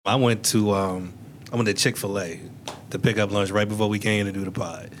I went to Chick-fil-A to pick up lunch right before we came to do the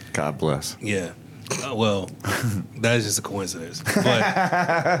pod. God bless. Yeah. Well, that is just a coincidence.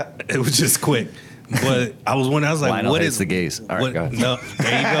 But it was just quick. But I was wondering, I was like, Lionel what hates is the gays? All right, go ahead. No,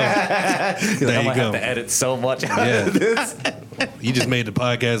 there you go. There I'm you gonna go. have to edit so much out Yeah. of this. You just made the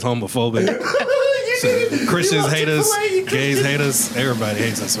podcast homophobic. So, Christians hate us, gays hate us, everybody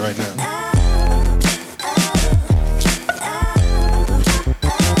hates us right now.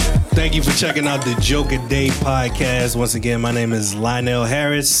 Thank you for checking out the Joke a Day podcast. Once again, my name is Lionel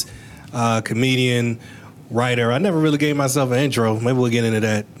Harris, comedian, writer. I never really gave myself an intro. Maybe we'll get into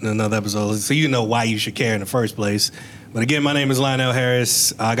that in another episode so you know why you should care in the first place. But again, my name is Lionel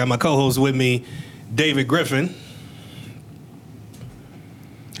Harris. I got my co-host with me, David Griffin.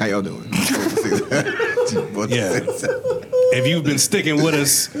 How y'all doing? Yeah. If you've been sticking with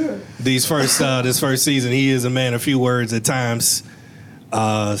us this first season, he is a man of few words at times.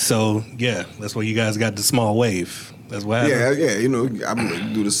 So yeah, that's why you guys got the small wave. That's what happened. Yeah. You know, I'm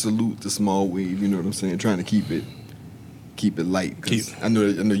gonna do the salute, the small wave. You know what I'm saying? Trying to keep it light. Cause I know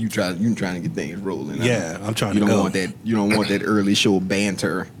you trying to get things rolling. Yeah, I'm trying to go. You don't want that early show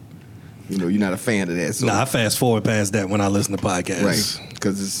banter. You know, you're not a fan of that. So. Nah, I fast forward past that when I listen to podcasts. Right,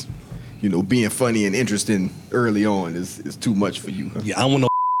 because it's being funny and interesting early on is too much for you. Huh? Yeah, I want no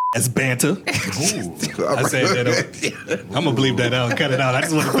as banter. I said that. I'm gonna bleep that out and cut it out. I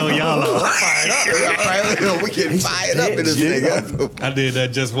just want to throw y'all off. We getting fired up in this thing. I did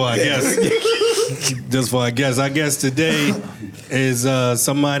that just for I guess. I guess today is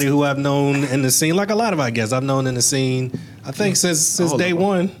somebody who I've known in the scene, like a lot of our guests I've known in the scene. I think since day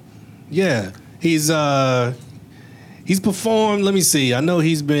one. Yeah, he's performed. Let me see. I know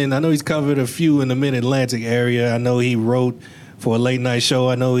he's covered a few in the Mid-Atlantic area. I know he wrote for a late night show.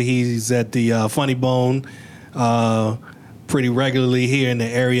 I know he's at the Funny Bone pretty regularly here in the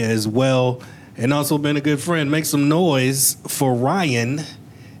area as well, and also been a good friend. Make some noise for Ryan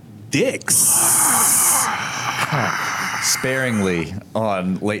Dix. Sparingly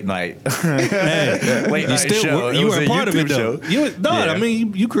on late night. Hey, late night show. You were a part of it though. Yeah. I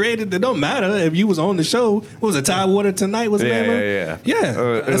mean, you created. It don't matter if you was on the show. What was it? Tidewater Tonight was the name?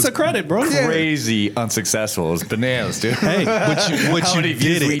 Yeah. That's a credit, bro. Crazy unsuccessful. It was bananas, dude. Hey, but you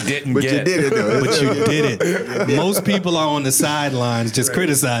did it. We didn't But get. you did it though. But you did it. Most people are on the sidelines just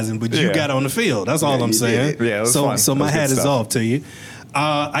criticizing, but you got on the field. That's all I'm saying. Yeah, it was fun. So my It was hat good is stuff. off to you.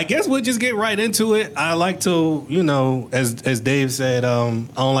 I guess we'll just get right into it. I like to, as Dave said, I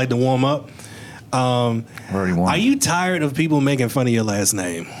don't like to warm up. Are you tired of people making fun of your last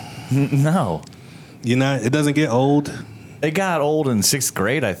name? No. You're not? It doesn't get old? It got old in 6th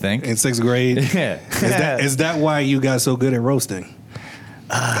grade, I think. In 6th grade? Yeah. Is that why you got so good at roasting?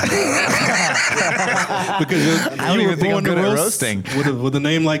 Because I don't even think I'm good at roasting. With a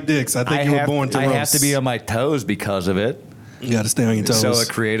name like Dix, I think you were born to roast. I have to be on my toes because of it. You got to stay on your toes. So it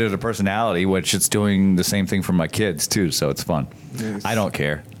created a personality, which it's doing the same thing for my kids too. So it's fun. Yes. I don't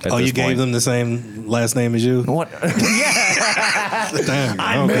care. You gave them the same last name as you? What? Yeah. Damn.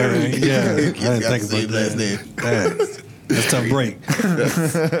 I'm married. Yeah. I didn't got think the about same that. last name. That's a tough break.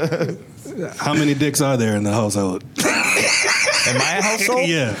 How many dicks are there in the household? In my household?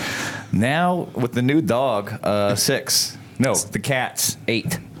 Yeah. Now with the new dog, 6. No, the cats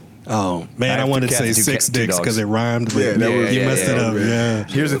 8. Oh, man, I wanted to say 6 dicks because it rhymed, but Yeah, you messed it up. Yeah.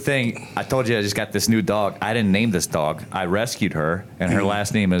 Here's the thing. I told you I just got this new dog. I didn't name this dog. I rescued her, and her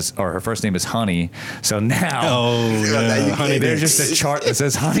her first name is Honey. So now, Honey there's Dix. just a chart that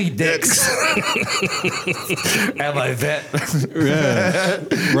says Honey Dix. At my vet. Yeah.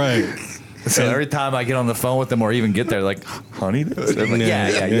 Right. So every time I get on the phone with them or even get there, like, Honey Dix? I'm like,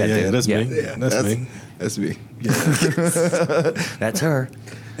 yeah, dude. That's me. Yeah, That's me. That's me. That's her.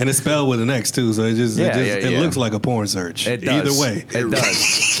 And it's spelled with an X too, so it looks like a porn search. It does. Either way. It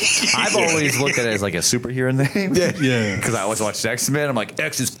does. I've always looked at it as like a superhero name. Yeah. Because I always watch X-Men. I'm like,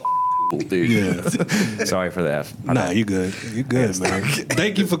 X is cool, dude. Yeah. Sorry for that. Nah, you good. You good, man.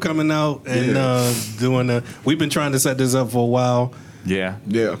 Thank you for coming out and doing we've been trying to set this up for a while. Yeah.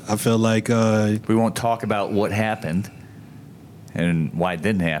 Yeah. I feel like We won't talk about what happened and why it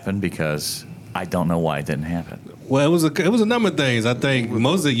didn't happen because I don't know why it didn't happen. well, it was a number of things. I think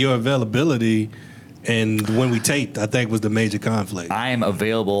most of your availability and when we taped, I think was the major conflict. I am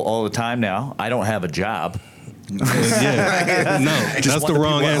available all the time now. I don't have a job. Yeah. No, that's the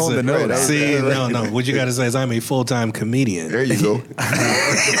wrong answer. know. See, no. What you got to say is I'm a full-time comedian. There you go.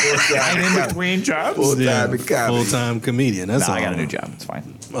 I'm in between jobs. Full-time comedian. That's all. I got a new job. It's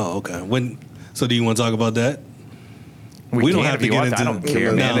fine. Oh, okay. So do you want to talk about that? We don't can have if to you get want into. I don't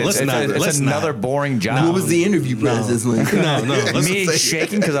care, No, man. let's not. It's Let's another not. boring job. What was the interview process like? No. Let's Me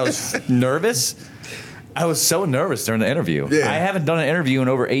shaking because I was nervous. I was so nervous during the interview. Yeah. I haven't done an interview in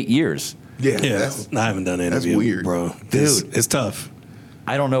over 8 years. Yeah, Yeah, I haven't done an interview. That's weird, bro. Dude. It's tough.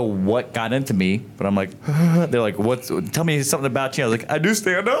 I don't know what got into me, but I'm like, they're like, tell me something about you. I was like, I do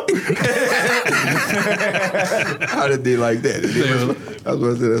stand up. How did they like that? I was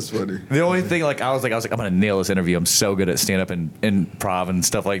going to say that's funny. The only thing, I was like, I'm gonna nail this interview. I'm so good at stand up and improv and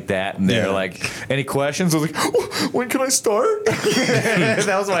stuff like that. And they're Yeah. like, any questions? I was like, oh, when can I start?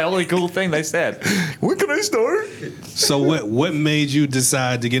 That was my only cool thing they said. When can I start? So what made you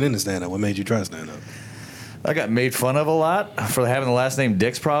decide to get into stand up? What made you try stand up? I got made fun of a lot for having the last name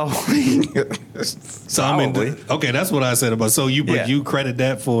Dix, probably. So Probably. I mean, okay, that's what I said about. So you credit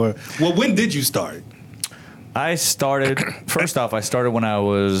that for. Well, when did you start? I started, first off, when I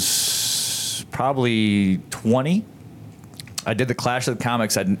was probably 20. I did the Clash of the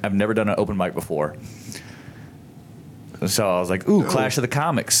Comics. I've never done an open mic before. So I was like, ooh, Clash of the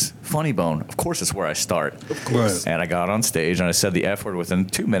Comics, Funny Bone. Of course, it's where I start. Of course. And I got on stage and I said the F word within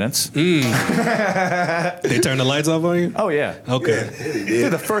 2 minutes. They turned the lights off on you? Oh, yeah. Okay.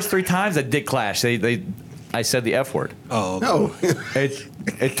 Dude, the first 3 times I did Clash, I said the F word. Oh, okay. No.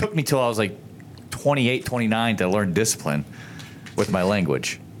 It took me till I was like 28, 29 to learn discipline with my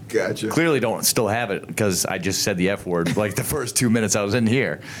language. Gotcha. Clearly don't still have it because I just said the F word like the first 2 minutes I was in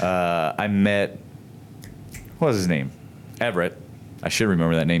here. I met, what was his name? Everett. I should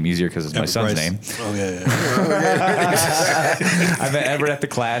remember that name easier because it's my son's name. Oh, yeah. I met Everett at the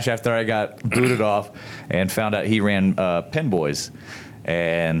Clash after I got booted off and found out he ran Pen Boys.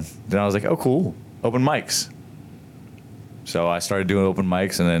 And then I was like, oh, cool. Open mics. So I started doing open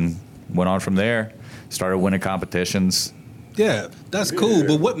mics and then went on from there. Started winning competitions. Yeah, that's cool.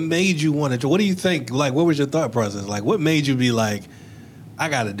 But what made you want to? What do you think? Like, what was your thought process? Like, what made you be like, I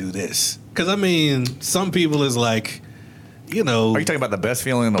got to do this? Because I mean, some people is like, you know. Are you talking about the best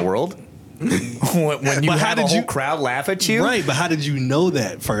feeling in the world? when you have a whole crowd laugh at you? Right, but how did you know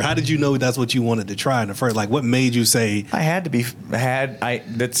that first? How did you know that's what you wanted to try in the first? Like, what made you say? I had to be.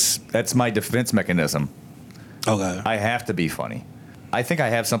 That's my defense mechanism. Okay. I have to be funny. I think I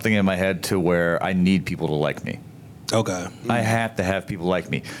have something in my head to where I need people to like me. Okay. I have to have people like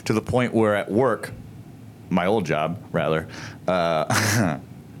me to the point where at work, my old job rather,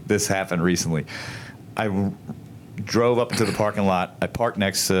 this happened recently. I drove up into the parking lot. I parked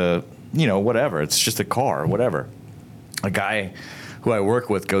next to, whatever. It's just a car, whatever. A guy who I work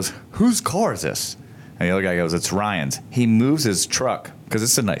with goes, whose car is this? And the other guy goes, it's Ryan's. He moves his truck because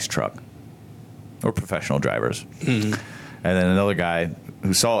it's a nice truck. We're professional drivers. Mm-hmm. And then another guy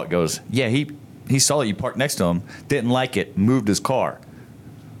who saw it goes, yeah, he saw that you parked next to him, didn't like it, moved his car.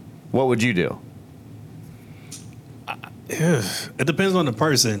 What would you do? It depends on the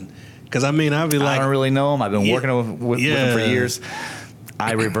person. Because, I mean, I'd be like. I don't really know him. I've been working with him for years.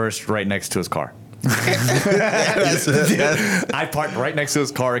 I reversed right next to his car. I parked right next to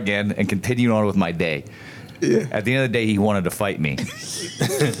his car again and continued on with my day. Yeah. At the end of the day, he wanted to fight me.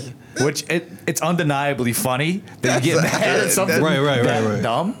 Which it's undeniably funny that you get mad at something right.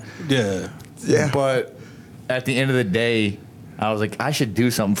 dumb. Yeah. But at the end of the day, I was like, I should do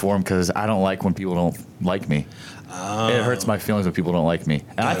something for him because I don't like when people don't like me. It hurts my feelings when people don't like me.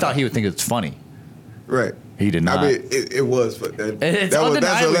 And I thought he would think it's funny. Right. He did not. I mean, it was. It's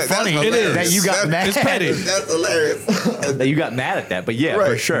undeniably funny that you got mad. It's petty. That's hilarious. That you got mad at that. But yeah,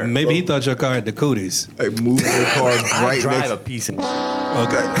 for sure. Maybe he thought your car had the cooties. Like, move your car right drive next. a piece of. Okay.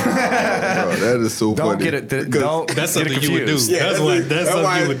 Bro, that is so Don't funny. get it. Don't That's get it something you would do. confused. That's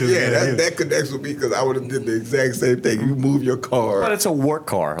something you would do. Yeah, that connects with me because I would have did the exact same thing. You move your car. But it's a work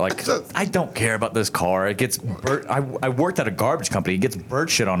car. Like, I don't care about this car. It gets bird. I worked at a garbage company. It gets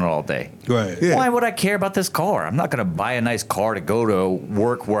bird shit on it all day. Right. Yeah. Why would I care about this car? I'm not going to buy a nice car to go to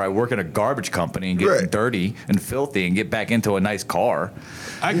work where I work at a garbage company and get dirty and filthy and get back into a nice car.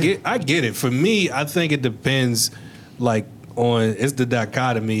 I get it. For me, I think it depends, like, on it's the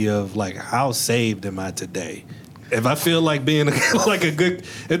dichotomy of like how saved am I today. If I feel like being like a good,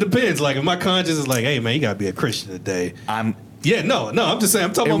 it depends. Like if my conscience is like, hey man, you gotta be a Christian today. I'm just saying.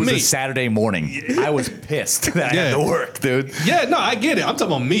 I'm talking about me. It was a Saturday morning. I was pissed that I had to work, dude. Yeah, no, I get it. I'm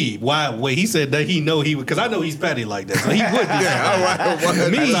talking about me. Wait, he said that he know he would, because I know he's petty like that, so he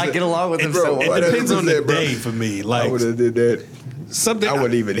would do Me, I get along with him. Bro, it depends on the bro. day for me. Like I would have did that. Something I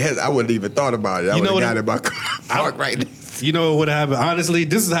wouldn't even thought about it. I would have got in my car right now. You know what would happen? Honestly,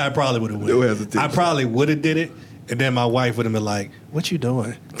 this is how I probably would have No went. hesitation. I probably would have did it, and then my wife would have been like, "What you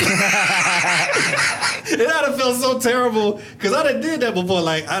doing?" And I'd have felt so terrible because I done did that before.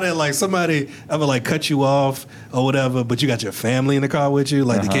 Like I done like somebody ever like cut you off or whatever, but you got your family in the car with you,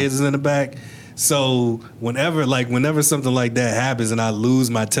 like the kids is in the back. So whenever something like that happens and I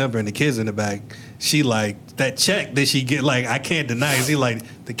lose my temper and the kids in the back, she like that check that she get, like I can't deny it. She like,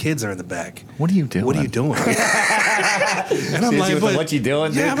 the kids are in the back. What are you doing? What are you doing? And I'm like, what you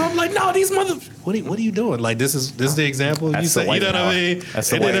doing? Yeah, I'm like, no, these mother. What are you doing? Like this is the example you say. You know what I mean? That's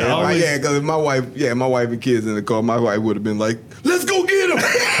the way. Yeah, because my wife and kids in the car, my wife would have been like, let's go get them.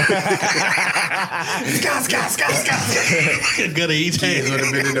 Gun to each hand. Kids would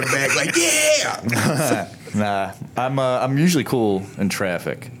have been in the back like, yeah. Nah, I'm usually cool in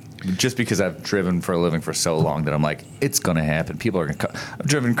traffic. Just because I've driven for a living for so long that I'm like, it's gonna happen. People are gonna. I've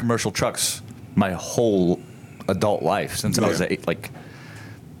driven commercial trucks my whole adult life since I was like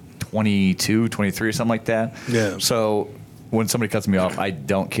 22, 23 or something like that. Yeah. So when somebody cuts me off, I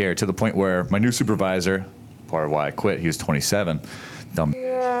don't care, to the point where my new supervisor, part of why I quit, he was 27. Dumb.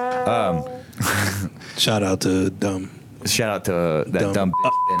 Shout out to dumb. Shout out to that dumb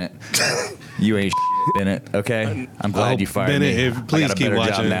Bennett. You ain't Bennett, okay? I'm glad you fired Bennett, me. please I got a keep better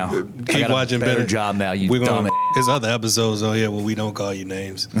watching. job now. Keep watching better Bennett. job now, you We're dumb gonna, there's other episodes on here where we don't call you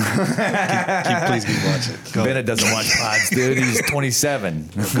names. Please keep watching. Bennett doesn't watch pods, dude. He's 27.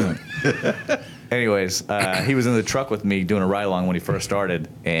 Anyways, he was in the truck with me doing a ride along when he first started,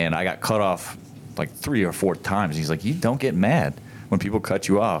 and I got cut off like 3 or 4 times. He's like, you don't get mad when people cut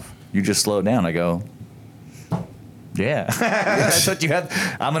you off. You just slow down. I go, yeah. That's what you have.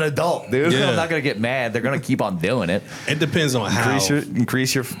 I'm an adult, dude. Yeah. I'm not going to get mad. They're going to keep on doing it. It depends on how.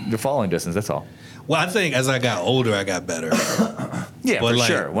 Increase your following distance. That's all. Well, I think as I got older, I got better. Yeah, But for like-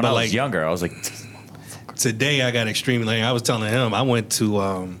 sure. When but I was like- younger, I was like, Today I got extremely late. I was telling him I went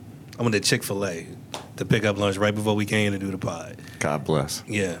to Chick-fil-A to pick up lunch right before we came to do the pod. God bless.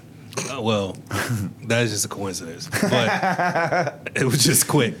 Yeah. Well, that is just a coincidence. But it was just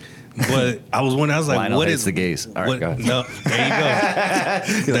quick. But I was wondering, I was like, Lionel what hates is the gays? All right, what, go ahead. No, there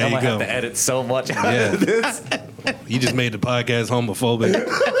you go. There I'm you going to go. have to edit so much out Yeah. of this. You just made the podcast homophobic.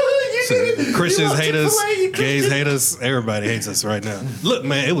 So Christians hate us, gays hate us, everybody hates us right now. Look,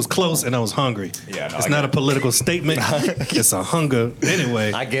 man, it was close and I was hungry. Yeah, no, it's I not get a political statement. It's a hunger.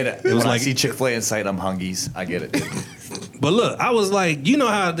 Anyway, I get it. It was When I like- see Chick-fil-A in sight, I'm hungies. I get it. but look, I was like, you know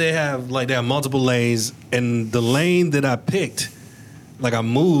how they have multiple lanes, and the lane that I picked, like I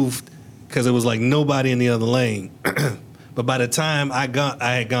moved because it was like nobody in the other lane. But by the time I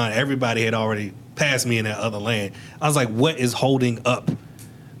had gone, everybody had already passed me in that other lane. I was like, what is holding up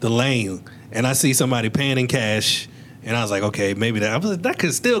the lane? And I see somebody paying in cash, and I was like, okay, maybe that. I was like, that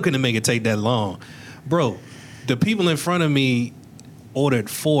couldn't make it take that long, bro. The people in front of me ordered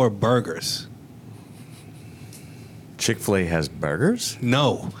 4 burgers. Chick-fil-A has burgers?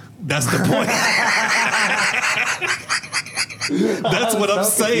 No, that's the point. That's what I'm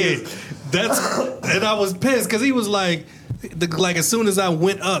saying. And I was pissed because he was like, as soon as I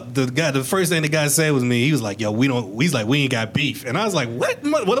went up, the first thing the guy said was me. He was like, "Yo, we ain't got beef," and I was like, "What?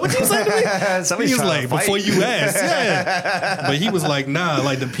 What you say to me?" Somebody's He was trying like, to fight. "Before you asked, yeah." But he was like, "Nah."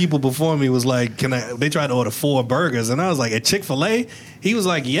 Like the people before me was like, "Can I?" They tried to order 4 burgers, and I was like, "At Chick-fil-A?" He was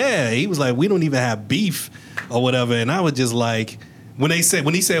like, "Yeah." He was like, "We don't even have beef or whatever," and I was just like. When he said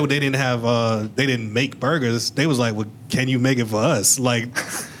they didn't make burgers, they was like, well, can you make it for us? Like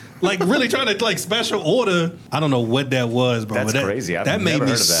really trying to special order. I don't know what that was, bro. That's but crazy. I've that made never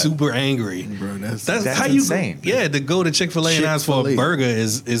me heard of that. super angry. Bro, that's how insane. you to go to Chick-fil-A and ask for a Chick-fil-A. burger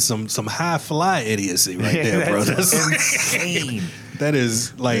is some high fly idiocy right there, bro. That's That's insane. that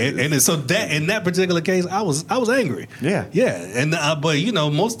is like, and so that in that particular case, I was angry. Yeah. And but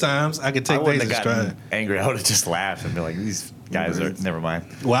most times I could I take wouldn't things have in gotten stride. angry. I would have just laughed and be like, these guys are, never mind.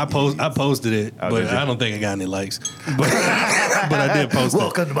 Well, I posted it, Oh, but did you? I don't think it got any likes. But I did post it.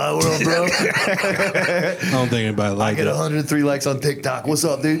 Welcome to my world, bro. I don't think anybody I liked get it. 103 likes on TikTok. What's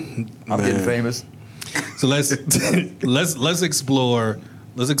up, dude? I'm Man. getting famous. So let's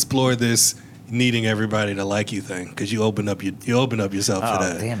explore this needing everybody to like you thing, because you open up yourself for Oh,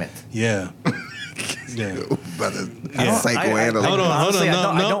 that. damn it. Yeah. Yeah. Brother, Yeah. psychoanalyst. Hold on, Honestly,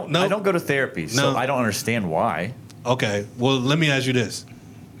 no. I don't go to therapy, so No. I don't understand why. Okay. Well, let me ask you this.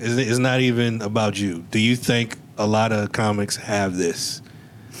 It's not even about you. Do you think a lot of comics have this?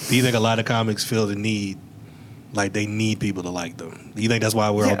 Do you think a lot of comics feel the need, like they need people to like them? Do you think that's why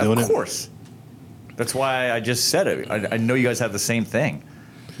we're all doing of it? course. That's why I just said it. I know you guys have the same thing.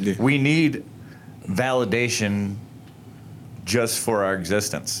 Yeah. We need validation just for our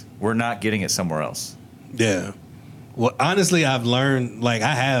existence. We're not getting it somewhere else. Yeah. Well, honestly, I've learned, like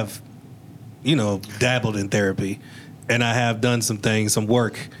I have, dabbled in therapy, and I have done some things, some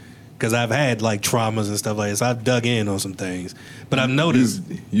work, because I've had like traumas and stuff like this. I've dug in on some things, but I've noticed.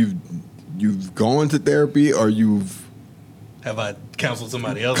 You've gone to therapy, or you've Have I counseled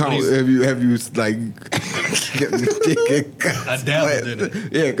somebody else? have you like? I dabbled in it.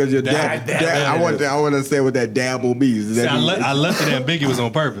 Yeah, because your dad. I want to say what that dabble means. See, I left it ambiguous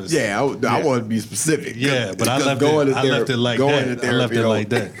on purpose. Yeah, I want to be specific. Yeah, but I left it like that. I left it like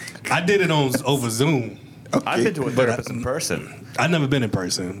that. I did it over Zoom. Okay. I've been to a therapist in person. I've never been in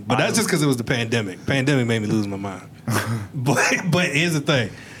person, but that's just because it was the pandemic. Pandemic made me lose my mind. but here's the thing: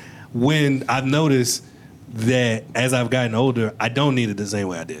 when I've noticed that as I've gotten older, I don't need it the same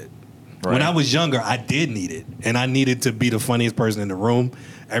way I did. Right. When I was younger, I did need it, and I needed to be the funniest person in the room.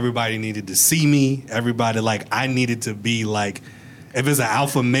 Everybody needed to see me. Everybody I needed to be like. If it's an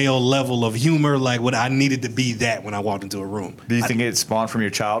alpha male level of humor, like what I needed to be that when I walked into a room. Do you think it spawned from your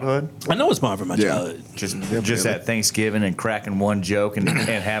childhood? I know it spawned from my childhood. Just at Thanksgiving and cracking one joke and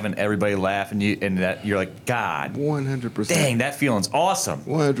having everybody laugh and that you're like, God, 100%. Dang, that feeling's awesome.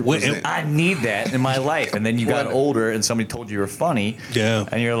 100%. I need that in my life. And then you got older and somebody told you were funny. Yeah.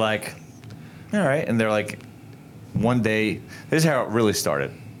 And you're like, all right. And they're like, one day, this is how it really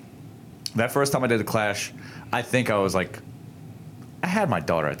started. That first time I did the Clash, I think I was like, I had my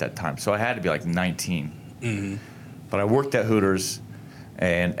daughter at that time, so I had to be like 19. Mm-hmm. But I worked at Hooters,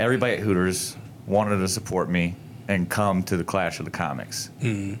 and everybody at Hooters wanted to support me and come to the Clash of the Comics.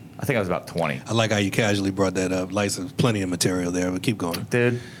 Mm-hmm. I think I was about 20. I like how you casually brought that up. Like, there's plenty of material there, but keep going.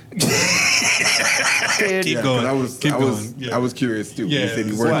 Dude. Keep going. I was curious too. Yeah. You said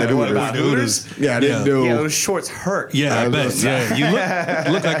you worked at Hooters. About Hooters? Yeah, I didn't know. Yeah, those shorts hurt. Yeah, I bet. Yeah, you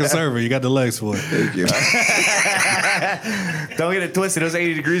look like a server. You got the legs for it. Thank you. Don't get it twisted. It was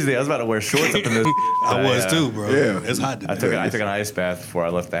 80 degrees today. I was about to wear shorts up in this. I was too, bro. Yeah. It's hot today. I took an ice bath before I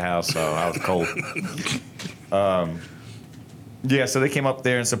left the house, so I was cold. Yeah, so they came up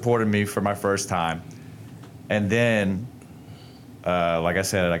there and supported me for my first time. And then, like I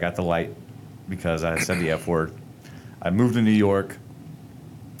said, I got the light because I said the F word. I moved to New York,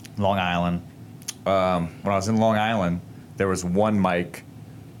 Long Island. When I was in Long Island, there was one mic,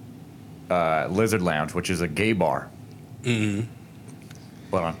 Lizard Lounge, which is a gay bar. Mm-hmm.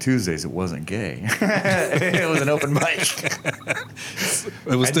 But on Tuesdays, it wasn't gay. It was an open mic.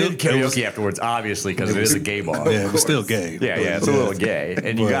 It was still did karaoke afterwards, obviously, because it is a gay bar. Yeah, it was still gay. Yeah, it's a little gay.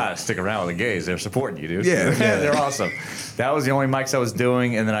 And you got to stick around with the gays. They're supporting you, dude. Yeah. They're awesome. That was the only mics I was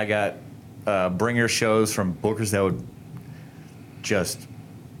doing. And then I got bringer shows from bookers that would just...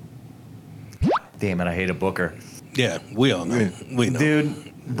 Damn it, I hate a booker. Yeah, we all know. Yeah. We know.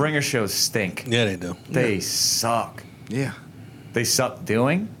 Dude, bringer shows stink. Yeah, they do. They suck. Yeah. They suck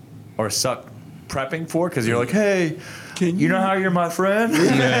doing or suck prepping for because you're like, hey, you know how you're my friend?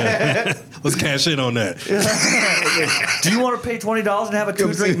 Yeah. Let's cash in on that. Do you want to pay $20 and have a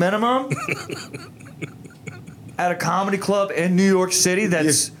 2-drink minimum at a comedy club in New York City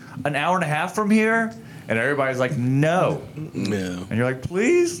that's an hour and a half from here? And everybody's like, no. Yeah. And you're like,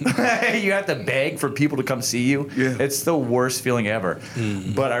 please? You have to beg for people to come see you. Yeah. It's the worst feeling ever.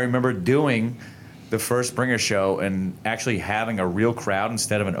 Mm. But I remember doing the first bringer show and actually having a real crowd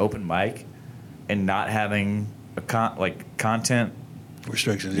instead of an open mic and not having a content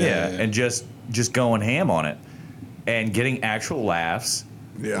restrictions. Yeah. And just going ham on it and getting actual laughs.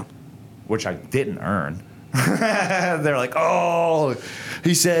 Yeah. Which I didn't earn. They're like, oh,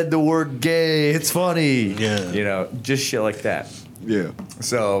 he said the word gay. It's funny. Yeah. You know, just shit like that. Yeah.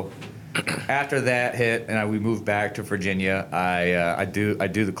 So after that hit and we moved back to Virginia, I do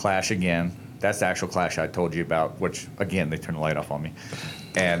the Clash again. That's the actual Clash I told you about, which, again, they turned the light off on me.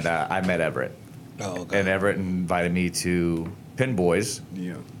 And I met Everett. Oh, okay. And Everett invited me to Pin Boys.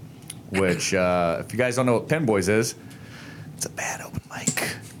 Yeah. Which, if you guys don't know what Pin Boys is, it's a bad open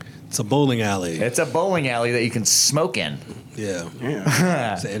mic. It's a bowling alley. It's a bowling alley that you can smoke in. Yeah.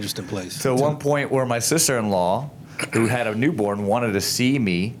 Yeah. It's an interesting place. To one point where my sister-in-law, who had a newborn, wanted to see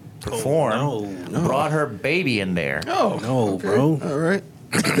me perform, brought her baby in there. Oh. No, Okay. bro. All right.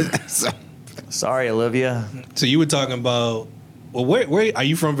 Sorry, Olivia. So you were talking about, well, where are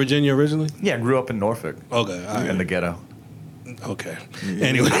you from Virginia originally? Yeah, I grew up in Norfolk. Okay. All right. In the ghetto. Okay.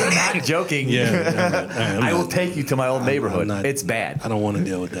 Anyway. I'm not joking. Yeah. I will take you to my old neighborhood. It's bad. I don't want to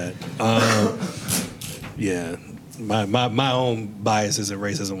deal with that. Yeah. My own biases and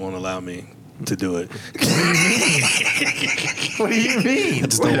racism won't allow me to do it. What do you mean? I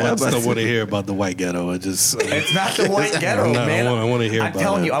just don't want to hear about the white ghetto. It's not the white ghetto, man. I want to hear about it. I'm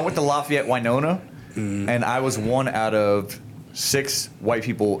telling you, I went to Lafayette, Winona, and I was one out of 6 white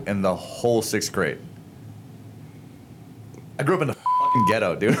people in the whole 6th grade. I grew up in the fucking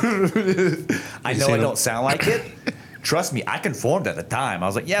ghetto, dude. I know I don't sound like it, Trust me, I conformed at the time. I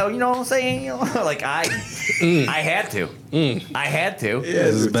was like, yo, you know what I'm saying? Like I had to. I had to. Yeah,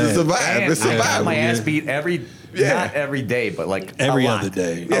 it's to survive. And It's I got survival. my ass beat not every day, but like Every a lot. other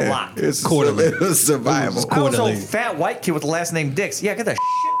day. A lot. It's Quarterly. It's survival. I was a quarterly. fat white kid with the last name Dix. Yeah, get the shit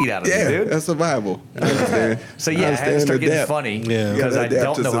beat out of me, Yeah, dude. that's survival. I understand. So yeah, I had to start getting funny Yeah. because I Adapt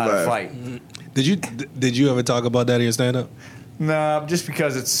don't to know how to survive. fight. Did you ever talk about that in your stand up? No, just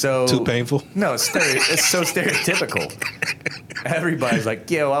because it's so Too painful? No, it's so stereotypical. Everybody's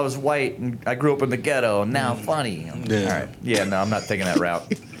like, yo, I was white and I grew up in the ghetto and now I'm funny. Yeah. All right. Yeah, no, I'm not taking that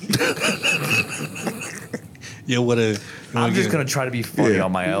route. Yeah, what a I'm just gonna try to be funny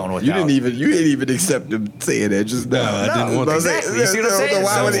on my own without. You didn't even accept him saying that just now. I didn't want to. Exactly. You see what I'm saying?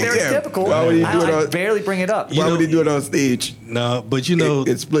 Why would he Stereotypical. Why would he do it I on? barely bring it up. Why would he do it on stage? No, but you know,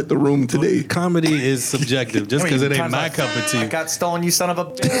 It split the room today. comedy is subjective. Just because it ain't Times my like, cup of I tea, got stolen, you son of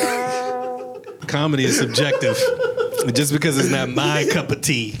a. comedy is subjective. Just because it's not my cup of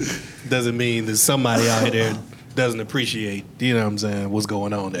tea doesn't mean that somebody out there doesn't appreciate, you know what I'm saying, what's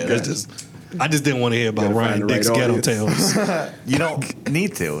going on there. That's I just didn't want to hear about Gotta Ryan find the Dick's right ghetto audience. tales. You don't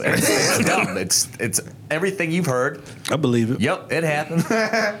need to. It's dumb. It's everything you've heard. I believe it. Yep, it happened. Got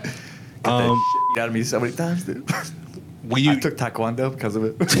that shit beat out of me so many times, dude. I took Taekwondo because of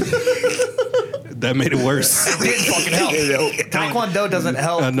it. That made it worse. It didn't fucking help. Taekwondo doesn't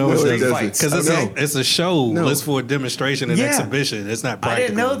help. I know with it doesn't. fights. Because Okay. it's a show. No. It's for a demonstration and Yeah. exhibition. It's not I practical.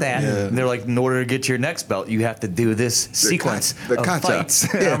 didn't know that. Yeah. They're like, in order to get your next belt, you have to do this sequence the of kata.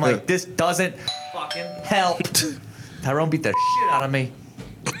 fights. And I'm like, this doesn't fucking help. Tyrone beat the shit out of me.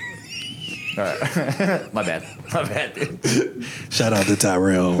 All right. My bad, dude. Shout out to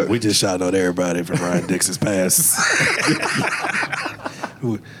Tyrell. We just shout out everybody from Ryan Dick's past.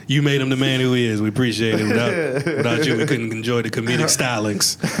 You made him the man who he is. We appreciate it. Without you, we couldn't enjoy the comedic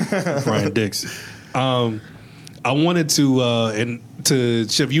stylings of Ryan Dick's. I wanted to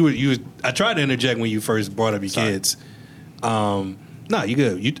Chef. I tried to interject when you first brought up your kids. No, you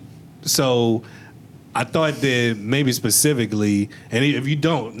good. So I thought that maybe specifically, and if you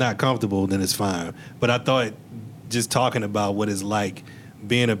don't not comfortable, then it's fine. But I thought just talking about what it's like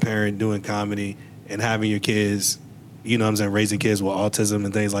being a parent, doing comedy, and having your kids, you know what I'm saying, raising kids with autism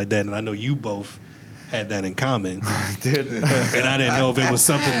and things like that. And I know you both had that in common. Dude. And I didn't know if it was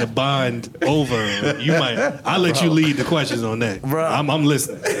something to bond over. You might. I'll let you lead the questions on that. Bro. I'm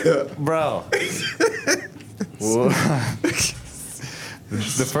listening. Bro.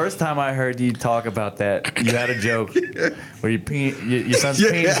 The first time I heard you talk about that, you had a joke where your son's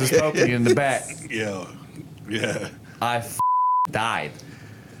penis was poking you in the back. Yeah. I died.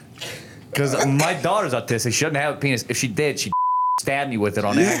 Because my daughter's autistic. She doesn't have a penis. If she did, she'd stab me with it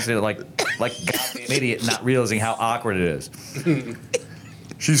on accident, like a goddamn idiot, not realizing how awkward it is.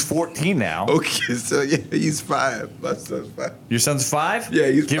 She's 14 now. Okay, so yeah, he's 5. My son's 5. Your son's 5? Yeah,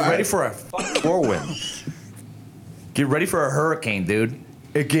 he's Get 5. ready for a fucking whirlwind. Get ready for a hurricane, dude.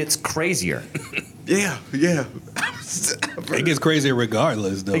 It gets crazier. Yeah. It gets crazier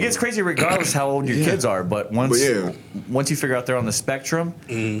regardless, though. It gets crazy regardless how old your kids are, but once you figure out they're on the spectrum,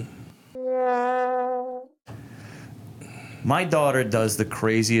 my daughter does the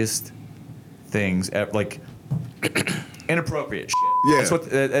craziest things, like inappropriate shit.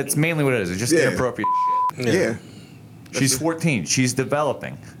 Yeah. That's mainly what it is. It's just inappropriate shit. Yeah. She's 14. She's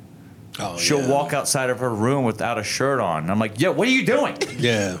developing. Oh, She'll walk outside of her room without a shirt on. I'm like, yo, what are you doing?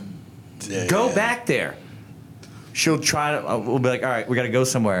 Yeah. Go back there. She'll try to, we'll be like, all right, we got to go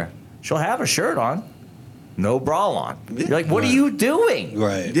somewhere. She'll have a shirt on, no bra on. You're like, what are you doing?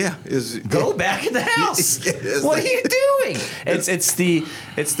 Right. Yeah. Go back in the house. What are you doing? It's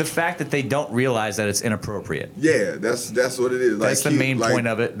the fact that they don't realize that it's inappropriate. Yeah, that's what it is. That's the main point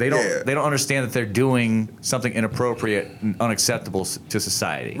of it. They don't understand that they're doing something inappropriate and unacceptable to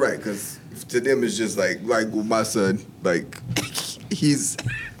society. Right, because to them it's just like with my son, like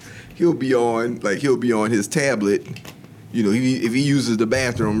he'll be on his tablet. You know, if he uses the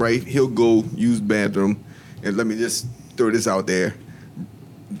bathroom, right, he'll go use the bathroom. And let me just throw this out there.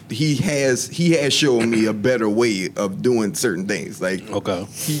 He has shown me a better way of doing certain things. Like,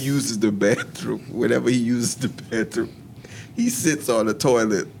 he uses the bathroom. Whenever he uses the bathroom, he sits on the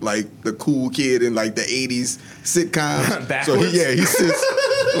toilet like the cool kid in like the 80s sitcoms. Backwards? So he sits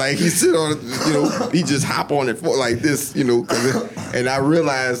like on it, you know, he just hop on it for like this, you know, and I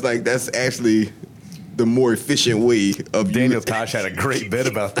realized like that's actually the more efficient way of Daniel Tosh had a great bit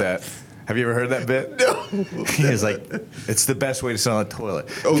about that. Have you ever heard that bit? No. He's like, it's the best way to sit on the toilet.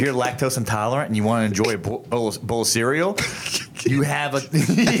 Oh. If you're lactose intolerant and you want to enjoy a bowl of cereal, you have a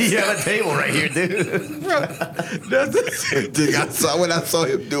table right here, dude. Bro, that's the same thing I saw when I saw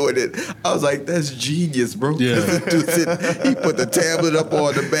him doing it. I was like, that's genius, bro. Yeah. He put the tablet up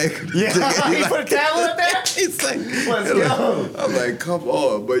on the back. He put a tablet up there? He's like, Let's go. I'm like, come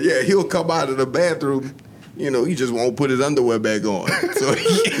on. But yeah, he'll come out of the bathroom. You know, he just won't put his underwear back on. So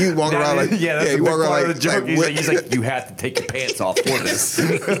he walk around like, that's he a big walk around part like, of the joke. like, He's like, you have to take your pants off for this.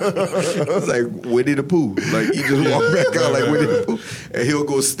 it's like Winnie the Pooh. Like he just walk back out like Winnie the Pooh, and he'll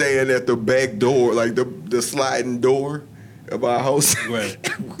go stand at the back door, like the sliding door of our house, Right.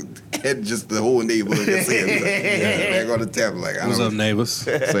 and just the whole neighborhood can see him. He's like, back on the tablet, like, I What's don't up, neighbors?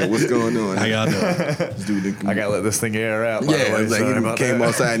 It's like, what's going on? How y'all doing? This dude, I gotta let this thing air out. By the yeah, way. it's like Sorry he about came that.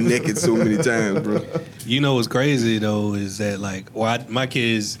 outside naked so many times, bro. You know what's crazy though is that like, my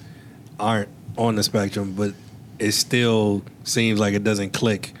kids aren't on the spectrum, but it still seems like it doesn't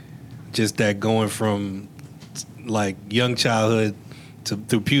click. Just that going from like young childhood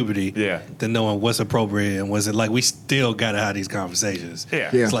through puberty, Yeah. to knowing what's appropriate and what's it like. We still gotta have these conversations. Yeah.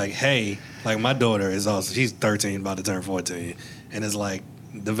 Yeah. It's like, hey, like my daughter is also, she's 13, about to turn 14, and it's like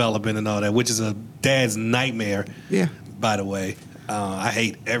developing and all that, which is a dad's nightmare. Yeah. By the way, I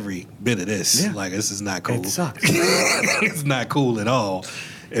hate every bit of this. Yeah. Like, this is not cool. It sucks. It's not cool at all.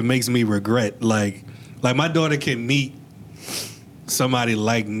 It makes me regret. Like my daughter can meet somebody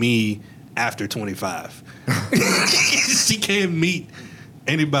like me after 25. She can't meet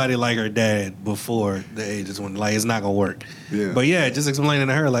anybody like her dad before the age of 20. Like, it's not gonna work. Yeah. But yeah, just explaining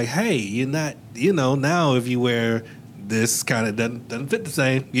to her like, hey, you're not, now if you wear this, kind of doesn't fit the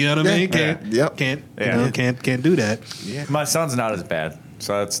same. You know what I Yeah. mean? Can't, Yeah. Yep. can't, Yeah. can't do that. Yeah. My son's not as bad,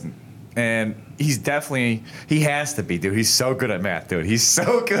 so that's, and he has to be, dude. He's so good at math, dude. He's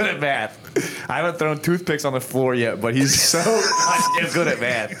so good at math. I haven't thrown toothpicks on the floor yet, but he's so goddamn good at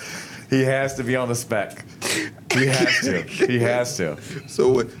math. He has to be on the spec. He has to. He has to. So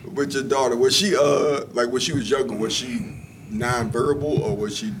with your daughter, was she like when she was younger, was she nonverbal or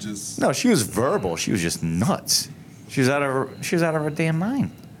was she just? No, she was verbal. She was just nuts. She was out of her damn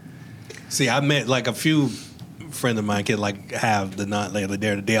mind. See, I met like a few friends of mine can like have the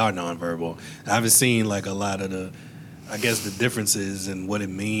they are nonverbal. I haven't seen like a lot of the, I guess, the differences and what it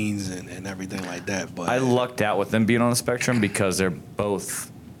means and everything like that. But I lucked out with them being on the spectrum because they're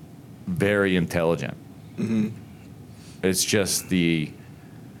both very intelligent. Mm-hmm. It's just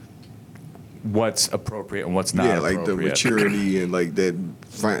what's appropriate and what's not Yeah, appropriate. like the maturity and like that.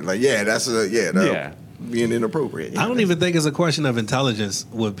 Yeah. Being inappropriate. I don't even think it's a question of intelligence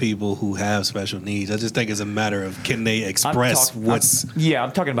with people who have special needs. I just think it's a matter of can they express what's.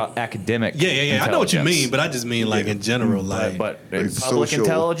 I'm talking about academic. Yeah. I know what you intelligence. mean, but I just mean like in general, like But Like in public social-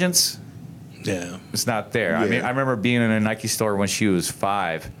 intelligence, yeah. it's not there. I Yeah. mean, I remember being in a Nike store when she was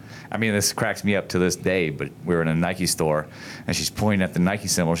 5. I mean, this cracks me up to this day, but we were in a Nike store, and she's pointing at the Nike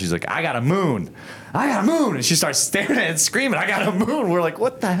symbol. She's like, I got a moon. I got a moon. And she starts staring at it and screaming, I got a moon. We're like,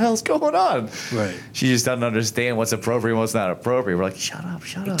 what the hell's going on? Right. She just doesn't understand what's appropriate and what's not appropriate. We're like, shut up.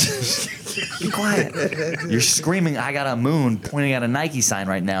 Be quiet. You're screaming, I got a moon, pointing at a Nike sign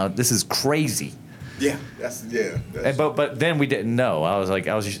right now. This is crazy. Yeah, And, but then we didn't know.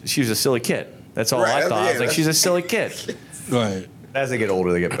 She was a silly kid. That's all Right, I thought. I was like, that's- she's a silly kid. Right. As they get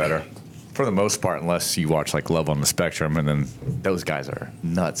older, they get better. For the most part, unless you watch like Love on the Spectrum, and then those guys are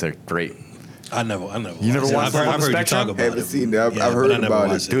nuts. They're great. I never. You never watched it. watched I've Love on the heard you Spectrum? talk about Haven't it. seen it. I've but heard I never about it.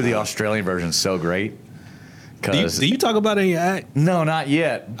 watched Dude, the Australian version's so great. Do you talk about it in your act? No, not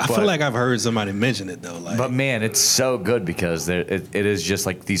yet. I feel like I've heard somebody mention it though. Like, But man, it's so good because it is just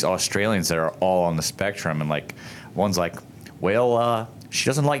like these Australians that are all on the spectrum, and like one's like, well, she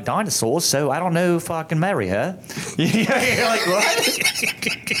doesn't like dinosaurs, so I don't know if I can marry her. You're like, what?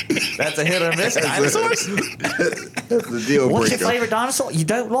 That's a hit or miss. Dinosaurs? That's the deal What's breaker. your favorite dinosaur? You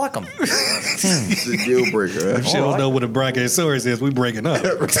don't like them. It's the deal breaker. if she don't know what a brachiosaurus is, we breaking up.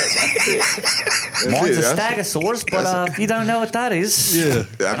 Mine's a stegosaurus, but you don't know what that is. Yeah.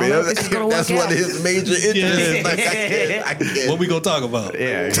 I don't mean, know if this is gonna that's work one of out. his major interests. Yeah. Like, I can't. What we gonna talk about?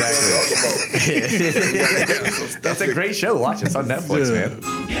 Yeah, exactly. That's a great show. Watch it. It's on Netflix, Yeah.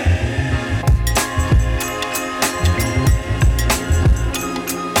 man.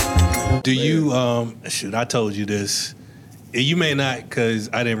 Do you? Shoot, I told you this. You may not, because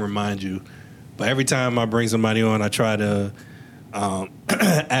I didn't remind you. But every time I bring somebody on, I try to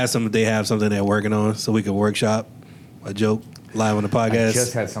ask them if they have something they're working on, so we can workshop a joke live on the I podcast.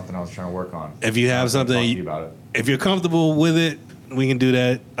 just had something I was trying to work on. If you have I was gonna talk to something, you about it. if you're comfortable with it, we can do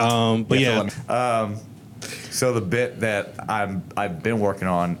that. But yeah, So the bit that I've been working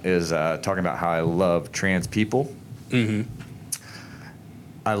on is talking about how I love trans people. Mm-hmm.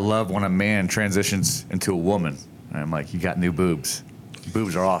 I love when a man transitions into a woman. And I'm like, you got new boobs.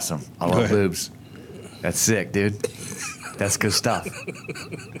 Boobs are awesome. I love boobs. That's sick, dude. That's good stuff.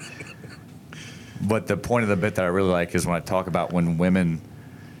 But the point of the bit that I really like is when I talk about when women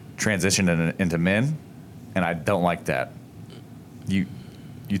transition into men, and I don't like that. You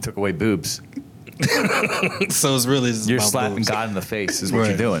took away boobs. So it's really just you're about slapping boobs. God in the face is what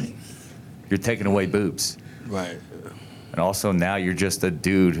you're doing. You're taking away boobs. Right. And also now you're just a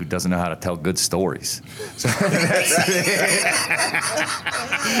dude who doesn't know how to tell good stories. So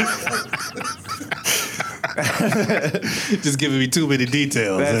Just giving me too many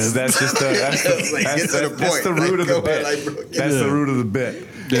details. that's just that's the root of the bit. That's the root of the bit.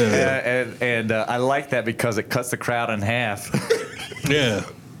 Yeah. And I like that because it cuts the crowd in half. Yeah.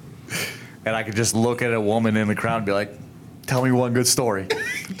 And I could just look at a woman in the crowd and be like, tell me one good story.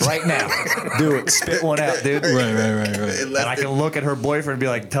 Right now. Do it. Spit one out, dude. Right. And I can look at her boyfriend and be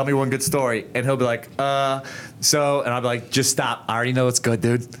like, tell me one good story. And he'll be like, so. And I'll be like, just stop. I already know it's good,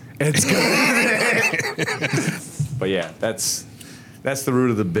 dude. It's good. But yeah, that's the root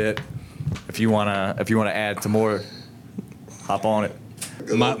of the bit. If you wanna add some more, hop on it.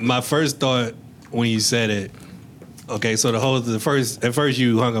 My first thought when you said it, okay, so at first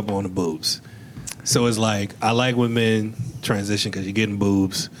you hung up on the boobs. So it's like, I like when men transition because you're getting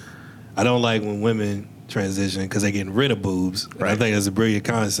boobs. I don't like when women transition because they're getting rid of boobs. And I think that's a brilliant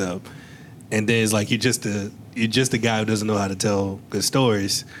concept. And then it's like you're just a guy who doesn't know how to tell good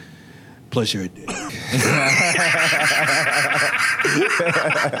stories. Plus you're a dick. That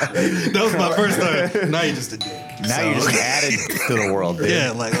was my first thought. Now you're just a dick. Now you're just added to the world, dude.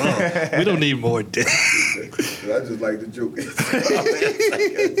 Yeah, like, we don't need more dick. I just like the joke.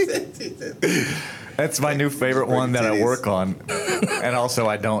 That's my new favorite one that I work on. And also,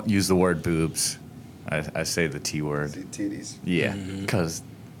 I don't use the word boobs. I say the T word. Titties. Yeah, because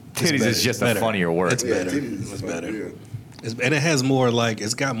titties is just a funnier word. It's better. It's better. Yeah. And it has more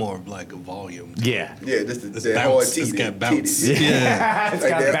it's got more like a volume. Yeah. Yeah, just It's the bounce. hard It's titties. got bounce. Titties. Yeah. It's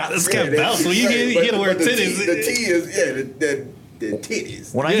got bounce. It's got bounce. When you get the word titties. The T is, the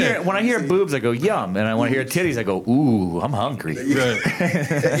titties. When I hear boobs, I go yum, and when I hear titties, I go ooh, I'm hungry. Right.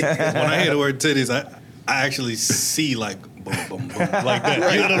 When I hear the word titties, I actually see like boom, boom, boom, like that.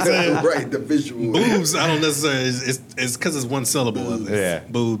 Right, you know what I'm saying? Right, the visual. Boobs, I don't necessarily. It's because it's one syllable. Yeah.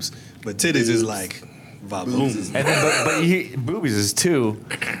 Boobs, but titties is like va-boom. And then, but boobies is too,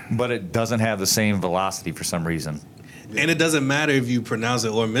 but it doesn't have the same velocity for some reason. And it doesn't matter if you pronounce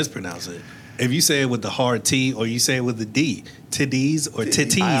it or mispronounce it. If you say it with the hard T or you say it with the D, titties or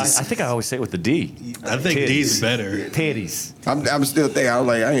titties. I think I always say it with the D. I think Titties. D's better. Titties. I'm still thinking. I'm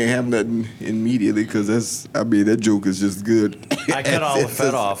like, I ain't have nothing immediately because that joke is just good. I cut all the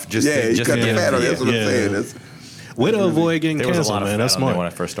fat off. Just you to cut the get fat it. off. That's what I'm Yeah. saying. That's, Way to avoid getting There was a lot canceled, of man. fat That's on there smart. when I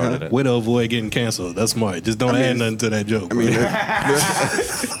first started it. Way to avoid getting canceled. That's smart. Just don't add nothing to that joke. I mean,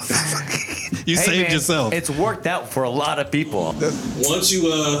 you Hey, saved man, yourself. It's worked out for a lot of people. Once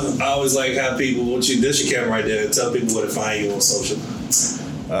you, I always like have people, once you dish your camera right there, tell people where to find you on social.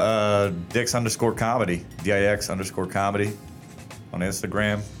 Dix_comedy. DIX_comedy on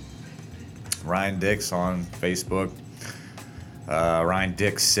Instagram. Ryan Dix on Facebook. Ryan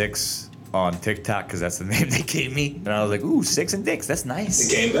Dix6 on TikTok because that's the name they gave me. And I was like, ooh, Six and Dix. That's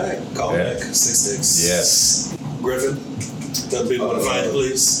nice. It came back. Call back. 6 Yes. Griffin, tell people where to find you,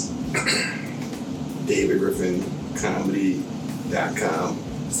 please. DavidGriffinComedy.com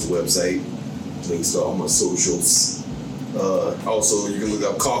is the website. Links to all my socials. Also, you can look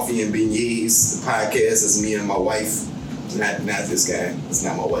up Coffee and Beignets. The podcast is me and my wife. Not this guy. It's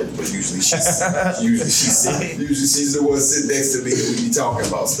not my wife, but usually she's the one sitting next to me and we be talking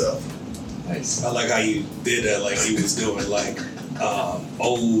about stuff. Nice. I like how you did that, like he was doing like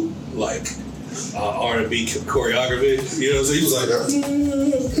old like R&B choreography. You know what I'm saying? He was like,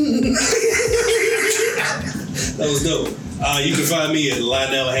 that was dope. You can find me at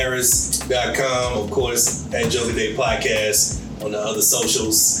LionelHarris.com, of course, at Joker Day Podcast on the other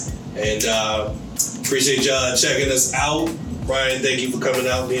socials. And appreciate y'all checking us out. Brian, thank you for coming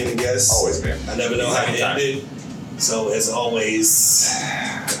out, being a guest. Always, man. I never know how to end it. So as always,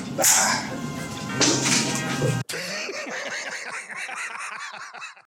 bye.